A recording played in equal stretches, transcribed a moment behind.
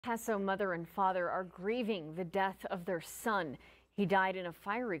Paso mother and father are grieving the death of their son. He died in a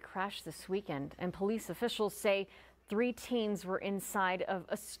fiery crash this weekend, and police officials say 3 teens were inside of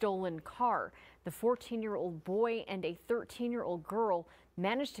a stolen car. The 14-year-old boy and a 13-year-old girl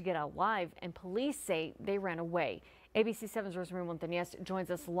managed to get out alive, and police say they ran away. ABC 7's Rosemary Montañez joins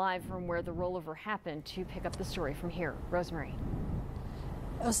us live from where the rollover happened to pick up the story from here. Rosemary.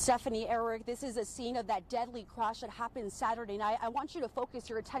 Oh, Stephanie, Eric, this is a scene of that deadly crash that happened Saturday night. I want you to focus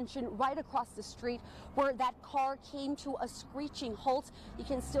your attention right across the street where that car came to a screeching halt. You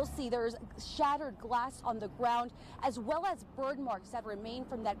can still see there's shattered glass on the ground, as well as burn marks that remain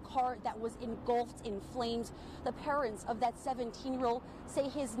from that car that was engulfed in flames. The parents of that 17-year-old say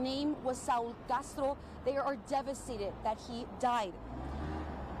his name was Saul Castro. They are devastated that he died.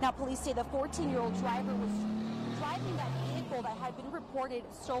 Now, police say the 14-year-old driver was driving that vehicle that had been reported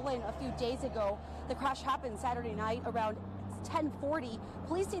stolen a few days ago. The crash happened Saturday night around 10:40.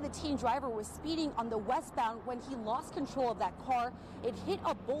 Police say the teen driver was speeding on the westbound when he lost control of that car. It hit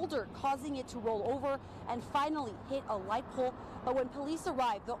a boulder, causing it to roll over and finally hit a light pole. But when police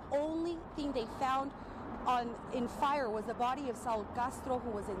arrived, the only thing they found in fire was the body of Saul Castro,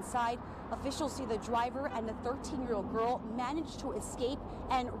 who was inside. Officials say the driver and the 13-year-old girl managed to escape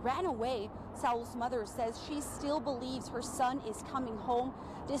and ran away. Saul's mother says she still believes her son is coming home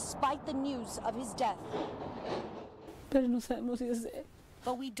despite the news of his death.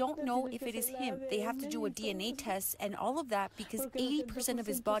 But we don't know if it is him. They have to do a DNA test and all of that because 80% of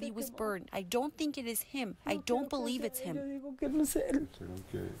his body was burned. I don't think it is him. I don't believe it's him.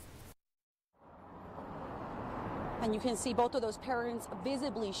 And you can see both of those parents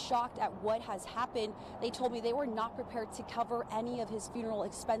visibly shocked at what has happened. They told me they were not prepared to cover any of his funeral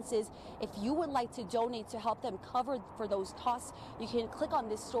expenses. If you would like to donate to help them cover for those costs, you can click on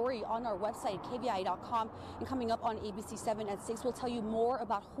this story on our website, kvi.com. And coming up on ABC 7 at 6, we'll tell you more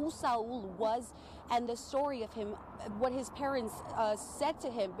about who Saul was and the story of him, what his parents said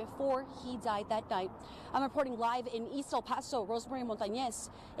to him before he died that night. I'm reporting live in East El Paso. Rosemary Montañez,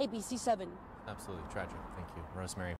 ABC 7. Absolutely tragic. Thank you, Rosemary.